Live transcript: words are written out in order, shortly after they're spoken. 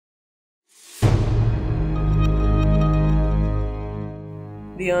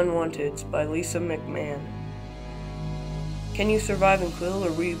The UnWanteds by Lisa McMahon. Can you survive in Quill,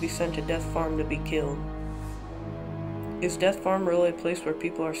 or will you be sent to Death Farm to be killed? Is Death Farm really a place where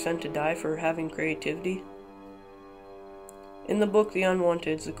people are sent to die for having creativity? In the book The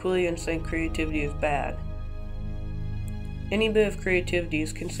UnWanteds, the Quillians say creativity is bad. Any bit of creativity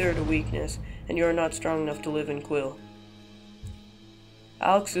is considered a weakness, and you are not strong enough to live in Quill.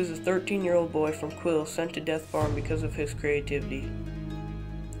 Alex is a 13-year-old boy from Quill sent to Death Farm because of his creativity.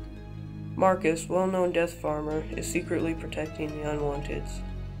 Marcus, well-known death farmer, is secretly protecting the UnWanteds.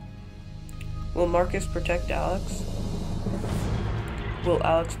 Will Marcus protect Alex? Will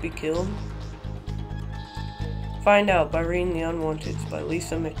Alex be killed? Find out by reading The UnWanteds by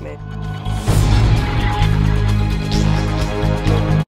Lisa McMahon.